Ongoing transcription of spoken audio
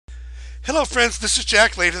Hello friends, this is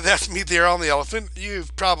Jack Later. That's me there on the elephant.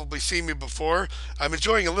 You've probably seen me before. I'm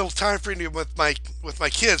enjoying a little time freedom with my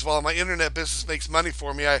kids while my internet business makes money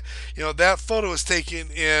for me. That photo was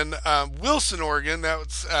taken in Wilson, Oregon. That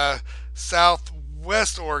was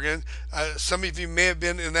southwest Oregon. Some of you may have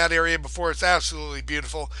been in that area before. It's absolutely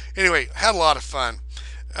beautiful. Anyway, had a lot of fun.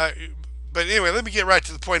 Uh, but anyway, let me get right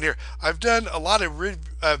to the point here. I've done a lot of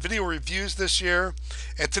video reviews this year,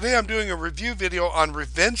 and today I'm doing a review video on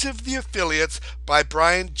Revenge of the Affiliates by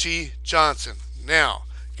Brian G. Johnson. Now,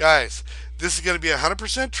 guys, this is going to be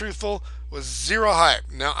 100% truthful with zero hype.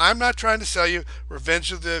 Now, I'm not trying to sell you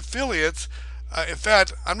Revenge of the Affiliates. In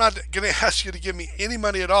fact, I'm not going to ask you to give me any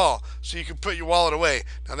money at all so you can put your wallet away.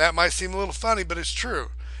 Now, that might seem a little funny, but it's true.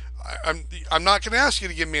 I'm not going to ask you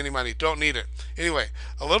to give me any money. Don't need it. Anyway,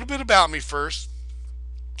 a little bit about me first.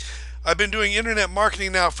 I've been doing internet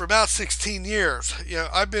marketing now for about 16 years.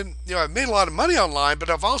 I've made a lot of money online,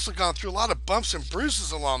 but I've also gone through a lot of bumps and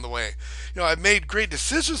bruises along the way. I've made great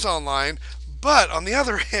decisions online, but on the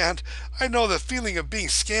other hand, I know the feeling of being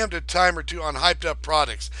scammed a time or two on hyped up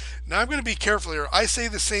products. Now I'm going to be careful here. I say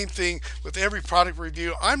the same thing with every product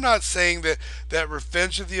review. I'm not saying that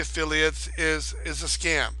Revenge of the Affiliates is a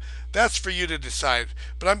scam. That's for you to decide.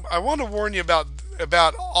 But I want to warn you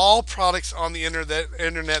about all products on the internet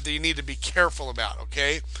that you need to be careful about.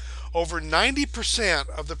 Okay, over 90%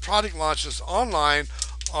 of the product launches online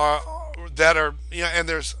are that are and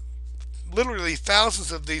there's literally thousands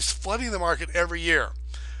of these flooding the market every year.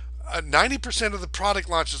 90% of the product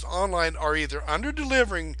launches online are either under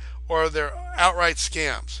delivering or they're outright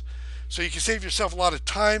scams. So you can save yourself a lot of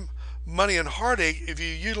time, money, and heartache if you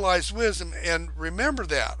utilize wisdom and remember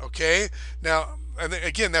that. Okay, now, and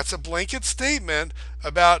again, that's a blanket statement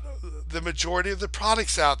about the majority of the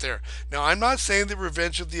products out there. Now, I'm not saying that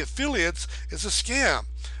Revenge of the Affiliates is a scam.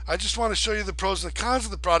 I just want to show you the pros and cons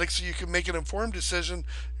of the product so you can make an informed decision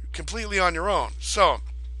completely on your own. So,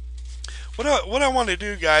 what I want to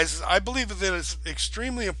do, guys, is I believe that it's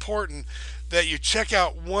extremely important that you check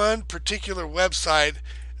out one particular website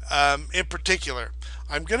in particular.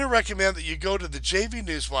 I'm going to recommend that you go to the JV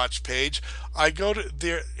Newswatch page. I go to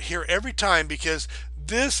there here every time because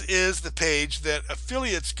this is the page that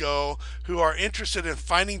affiliates go who are interested in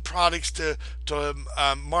finding products to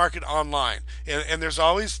market online. And there's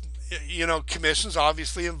always commissions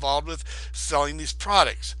obviously involved with selling these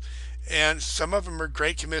products. And some of them are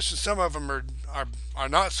great commissions, some of them are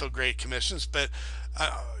not so great commissions. But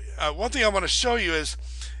one thing I want to show you is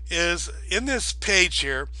in this page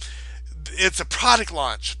here, it's a product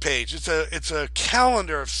launch page. It's a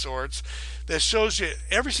calendar of sorts that shows you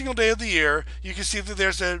every single day of the year. You can see that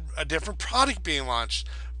there's a different product being launched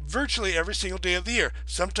virtually every single day of the year.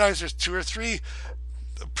 Sometimes there's 2 or 3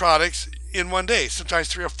 products in one day, sometimes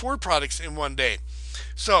 3 or 4 products in one day.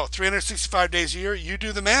 So 365 days a year, you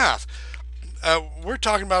do the math. We're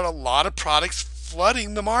talking about a lot of products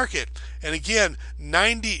flooding the market. And again,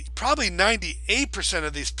 probably 98%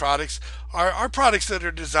 of these products are products that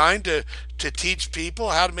are designed to teach people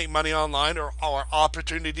how to make money online, or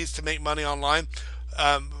opportunities to make money online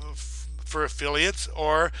for affiliates,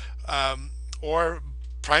 or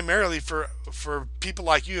primarily for people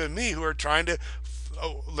like you and me who are trying to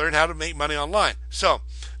learn how to make money online. So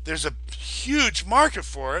there's a huge market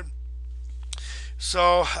for it.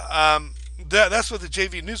 So that's what the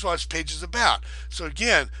JV Newswatch page is about. So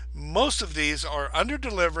again, most of these are under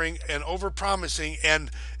delivering and over promising,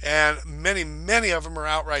 and many of them are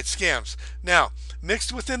outright scams. Now,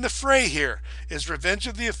 mixed within the fray here is Revenge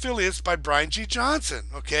of the Affiliates by Brian G. Johnson.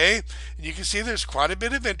 Okay, and you can see there's quite a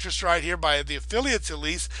bit of interest right here by the affiliates, at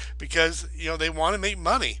least, because they want to make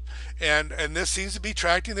money, and this seems to be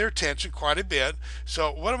attracting their attention quite a bit.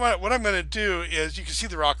 So what I'm going to do is, you can see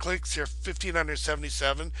the raw clicks here,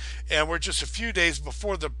 1,577, and we're just a few days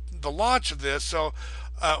before the launch of this. So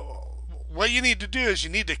what you need to do is you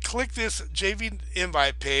need to click this JV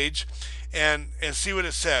invite page and see what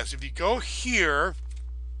it says. If you go here,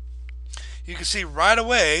 you can see right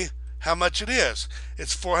away how much it is.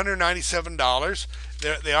 It's $497.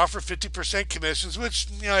 They offer 50% commissions, which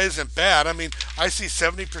isn't bad. I mean, I see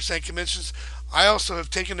 70% commissions. I also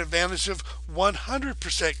have taken advantage of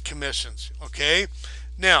 100% commissions. Okay,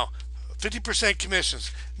 now 50%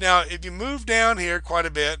 commissions. Now, if you move down here quite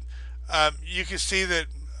a bit, you can see that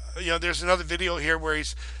there's another video here where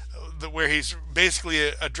he's basically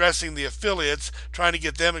addressing the affiliates, trying to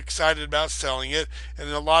get them excited about selling it, and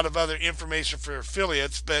a lot of other information for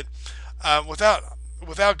affiliates. But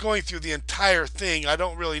without going through the entire thing, I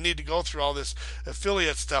don't really need to go through all this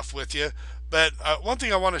affiliate stuff with you. But one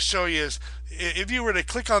thing I want to show you is, if you were to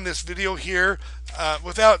click on this video here,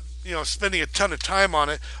 without spending a ton of time on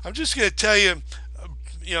it, I'm just going to tell you,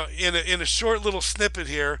 in a short little snippet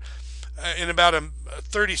here, in about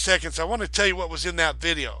 30 seconds, I want to tell you what was in that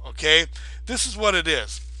video. Okay, this is what it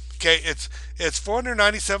is. Okay, it's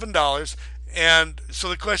 $497, and so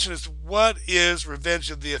the question is, what is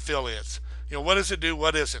Revenge of the Affiliates? What does it do?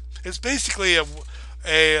 What is it? It's basically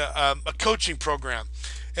a coaching program.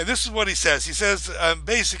 And this is what he says. He says,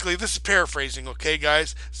 basically, this is paraphrasing, okay,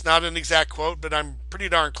 guys? It's not an exact quote, but I'm pretty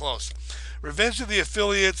darn close. Revenge of the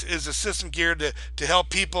Affiliates is a system geared to help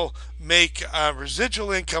people make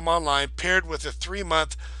residual income online, paired with a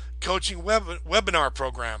 3-month coaching webinar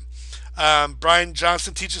program. Brian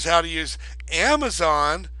Johnson teaches how to use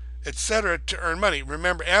Amazon, etc., to earn money.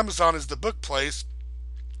 Remember, Amazon is the book place.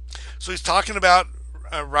 So he's talking about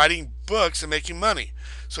writing books and making money.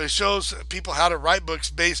 So he shows people how to write books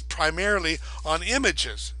based primarily on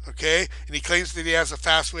images, okay? And he claims that he has a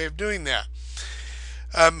fast way of doing that.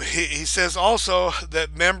 He says also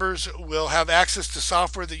that members will have access to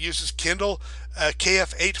software that uses Kindle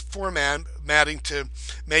KF8 formatting to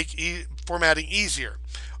make formatting easier.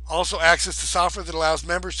 Also access to software that allows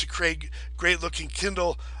members to create great-looking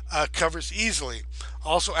Kindle covers easily.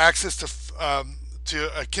 Also access to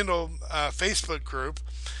a Kindle Facebook group,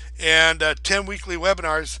 and 10 weekly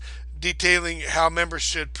webinars detailing how members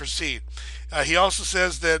should proceed. He also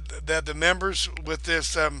says that the members with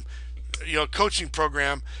this coaching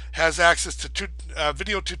program has access to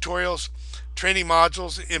video tutorials, training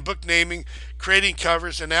modules in book naming, creating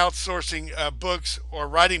covers, and outsourcing books or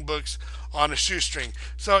writing books on a shoestring.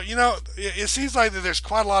 So it seems like that there's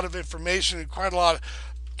quite a lot of information and quite a lot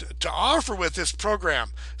to offer with this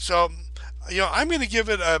program. So I'm going to give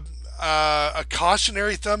it a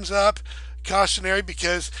cautionary thumbs up. Cautionary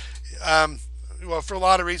because, well, for a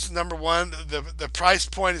lot of reasons. Number one, the price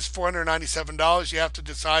point is $497. You have to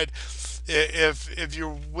decide if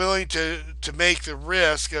you're willing to make the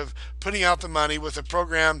risk of putting out the money with a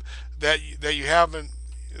program that you haven't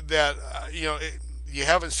you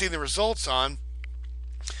haven't seen the results on,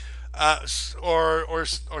 or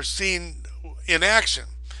seen in action.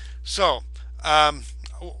 So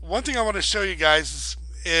one thing I want to show you guys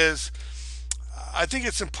is I think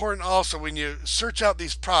it's important also when you search out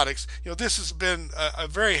these products. This has been a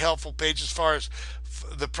very helpful page as far as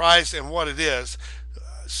the price and what it is.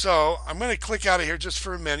 So I'm going to click out of here just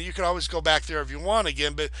for a minute. You can always go back there if you want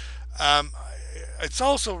again, but it's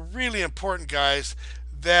also really important, guys,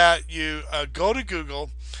 that you go to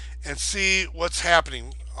Google and see what's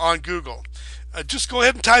happening on Google. Just go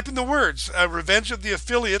ahead and type in the words Revenge of the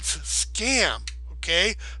Affiliates scam.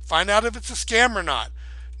 Okay, find out if it's a scam or not.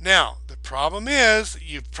 Now the problem is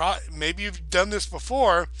maybe you've done this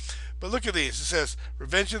before, but look at these. It says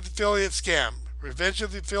Revenge of the Affiliate scam, Revenge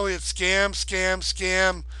of the Affiliate scam.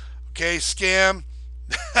 Okay, scam.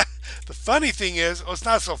 The funny thing is, it's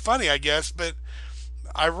not so funny, I guess, but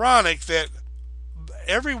ironic that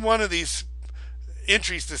every one of these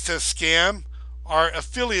entries that says scam are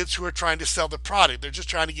affiliates who are trying to sell the product. They're just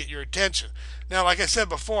trying to get your attention. Now, like I said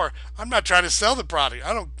before, I'm not trying to sell the product.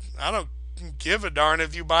 I don't give a darn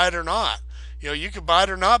if you buy it or not. You can buy it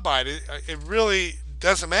or not buy it. It really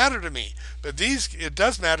doesn't matter to me. But it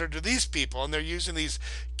does matter to these people, and they're using these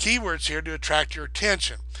keywords here to attract your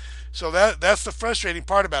attention. So that's the frustrating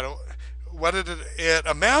part about it. What it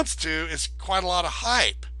amounts to is quite a lot of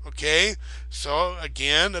hype. Okay, so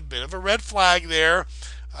again, a bit of a red flag there.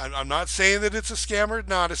 I'm not saying that it's a scam or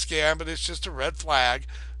not a scam, but it's just a red flag.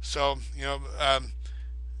 So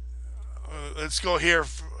let's go here,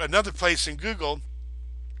 another place in Google.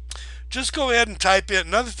 Just go ahead and type in,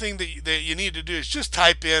 another thing that you need to do is just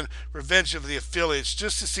type in Revenge of the Affiliates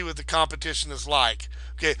just to see what the competition is like.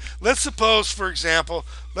 Okay, let's suppose, for example,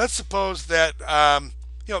 that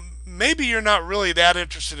maybe you're not really that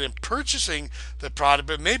interested in purchasing the product,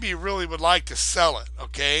 but maybe you really would like to sell it.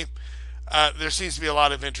 Okay, there seems to be a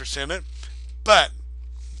lot of interest in it, but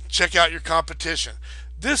check out your competition.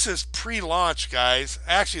 This is pre-launch, guys.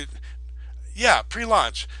 Actually, yeah,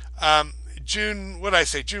 pre-launch. June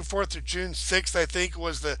 4th or June 6th, I think,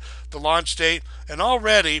 was the launch date. And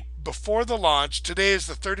already, before the launch, today is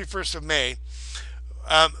the 31st of May,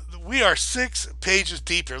 we are 6 pages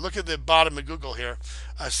deep here. Look at the bottom of Google here.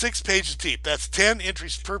 6 pages deep. That's 10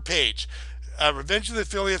 entries per page. Revenge of the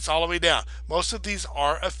Affiliates all the way down. Most of these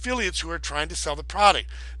are affiliates who are trying to sell the product.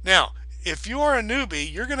 Now, if you are a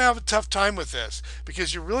newbie, you're going to have a tough time with this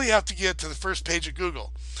because you really have to get to the first page of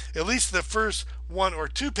Google, at least the first 1 or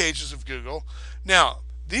 2 pages of Google. Now,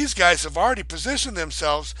 these guys have already positioned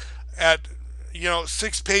themselves at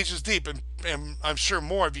 6 pages deep, and I'm sure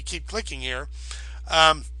more if you keep clicking here.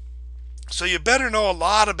 So you better know a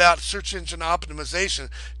lot about search engine optimization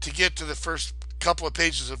to get to the first couple of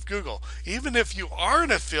pages of Google. Even if you are an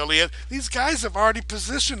affiliate, these guys have already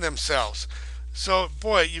positioned themselves. So,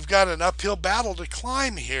 boy, you've got an uphill battle to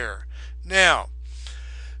climb here. Now,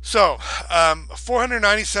 so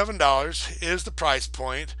 $497 is the price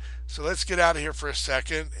point. So let's get out of here for a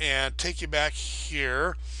second and take you back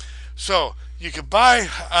here. So you could buy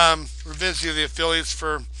Revisio the affiliates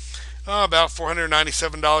for about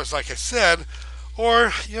 $497, like I said. Or,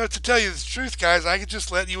 to tell you the truth, guys, I could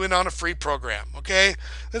just let you in on a free program, okay?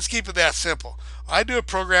 Let's keep it that simple. I do a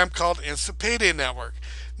program called Instant Payday Network.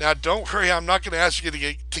 Now, don't worry, I'm not going to ask you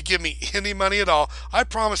to give me any money at all. I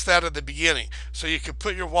promised that at the beginning, so you can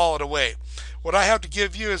put your wallet away. What I have to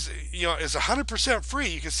give you is 100% free.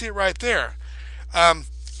 You can see it right there.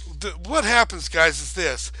 What happens, guys, is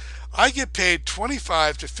this. I get paid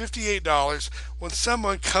 $25 to $58 when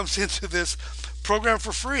someone comes into this program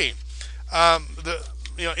for free.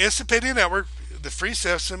 Instant Payday Network, the free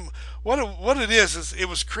system. What it is it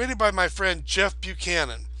was created by my friend Jeff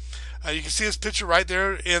Buchanan. You can see his picture right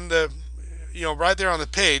there right there on the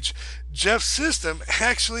page. Jeff's system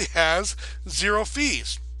actually has zero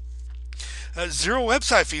fees. Zero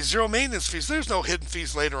website fees, zero maintenance fees. There's no hidden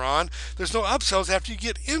fees later on. There's no upsells after you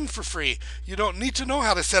get in for free. You don't need to know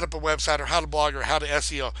how to set up a website or how to blog or how to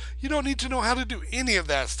SEO. You don't need to know how to do any of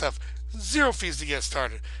that stuff. Zero fees to get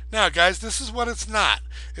started. Now, guys, this is what it's not.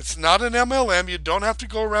 It's not an MLM. You don't have to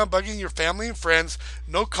go around bugging your family and friends.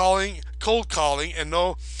 No cold calling, and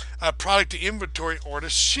no product to inventory or to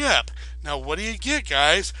ship. Now, what do you get,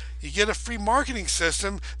 guys? You get a free marketing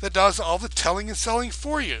system that does all the telling and selling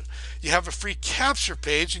for you. You have a free capture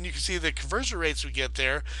page, and you can see the conversion rates we get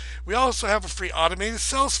there. We also have a free automated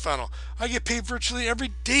sales funnel. I get paid virtually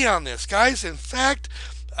every day on this, guys. In fact,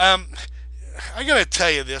 I got to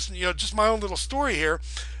tell you this, just my own little story here.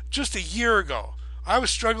 Just a year ago, I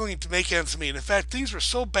was struggling to make ends meet. In fact, things were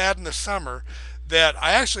so bad in the summer that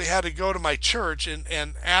I actually had to go to my church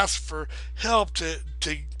and ask for help to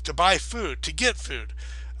buy food, to get food.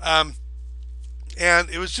 And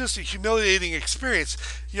it was just a humiliating experience.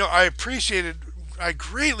 I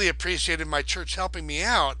greatly appreciated my church helping me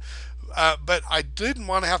out, but I didn't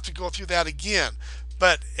want to have to go through that again.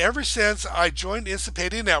 But ever since I joined Instant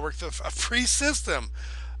Payday Network, a free system,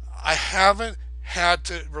 I haven't had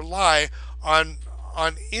to rely on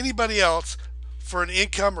anybody else for an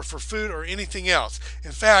income or for food or anything else.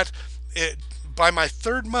 In fact, by my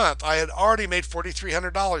third month, I had already made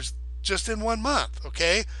 $4,300 just in 1 month.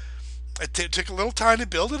 Okay. It took a little time to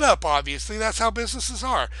build it up, obviously. That's how businesses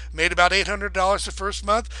are. Made about $800 the first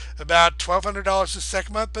month, about $1,200 the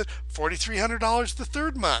second month, but $4,300 the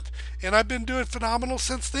third month. And I've been doing phenomenal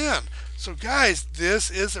since then. So guys,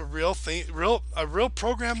 this is a real thing, a real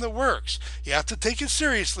program that works. You have to take it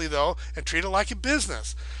seriously though and treat it like a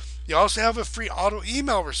business. You also have a free auto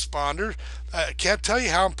email responder. I can't tell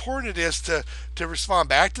you how important it is to respond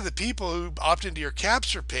back to the people who opt into your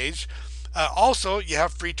capture page. Also, you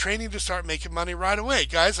have free training to start making money right away.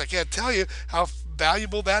 Guys, I can't tell you how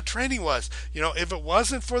valuable that training was. If it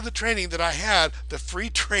wasn't for the training that I had, the free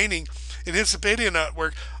training in Instant Payday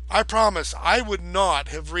Network, I promise I would not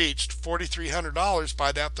have reached $4,300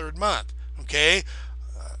 by that third month. Okay?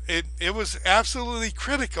 It was absolutely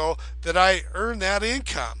critical that I earn that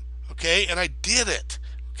income. Okay? And I did it.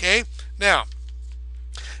 Okay? Now,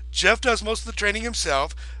 Jeff does most of the training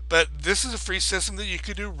himself, but this is a free system that you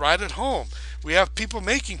could do right at home. We have people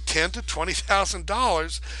making $10,000 to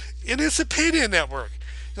 $20,000 in Instant Payday Network.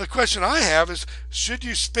 The question I have is, should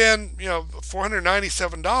you spend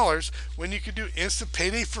 $497 when you could do Instant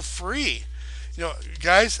Payday for free?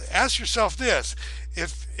 Guys, ask yourself this: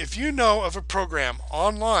 if you know of a program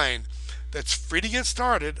online that's free to get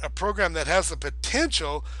started, a program that has the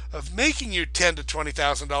potential of making you $10,000 to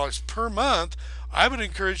 $20,000 per month, I would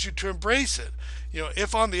encourage you to embrace it.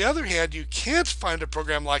 If on the other hand you can't find a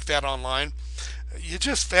program like that online, you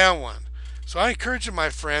just found one. So I encourage you, my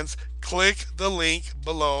friends, click the link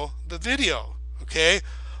below the video. Okay?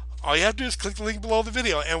 All you have to do is click the link below the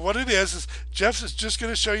video. And what it is Jeff is just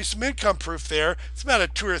going to show you some income proof there. It's about a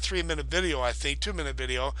 2 or 3 minute video, I think, 2-minute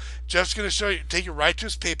video. Jeff's going to show you, take you right to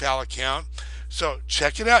his PayPal account. So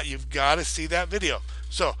check it out. You've got to see that video.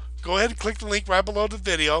 So go ahead and click the link right below the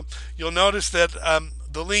video. You'll notice that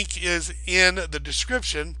the link is in the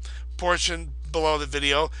description portion below the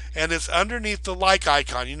video, and it's underneath the like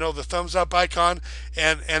icon, the thumbs up icon,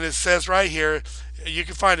 and it says right here, you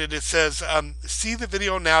can find it, it says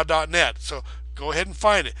seethevideonow.net. So go ahead and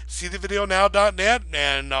find it, seethevideonow.net,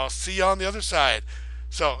 and I'll see you on the other side.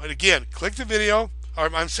 So, and again, click the video,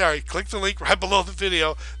 or I'm sorry, click the link right below the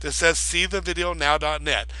video that says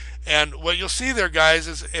seethevideonow.net. And what you'll see there, guys,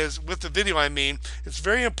 is with the video, I mean, it's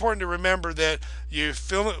very important to remember that you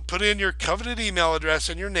put in your coveted email address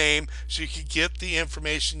and your name so you can get the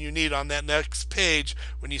information you need on that next page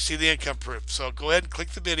when you see the income proof. So go ahead and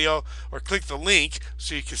click the video or click the link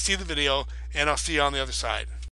so you can see the video, and I'll see you on the other side.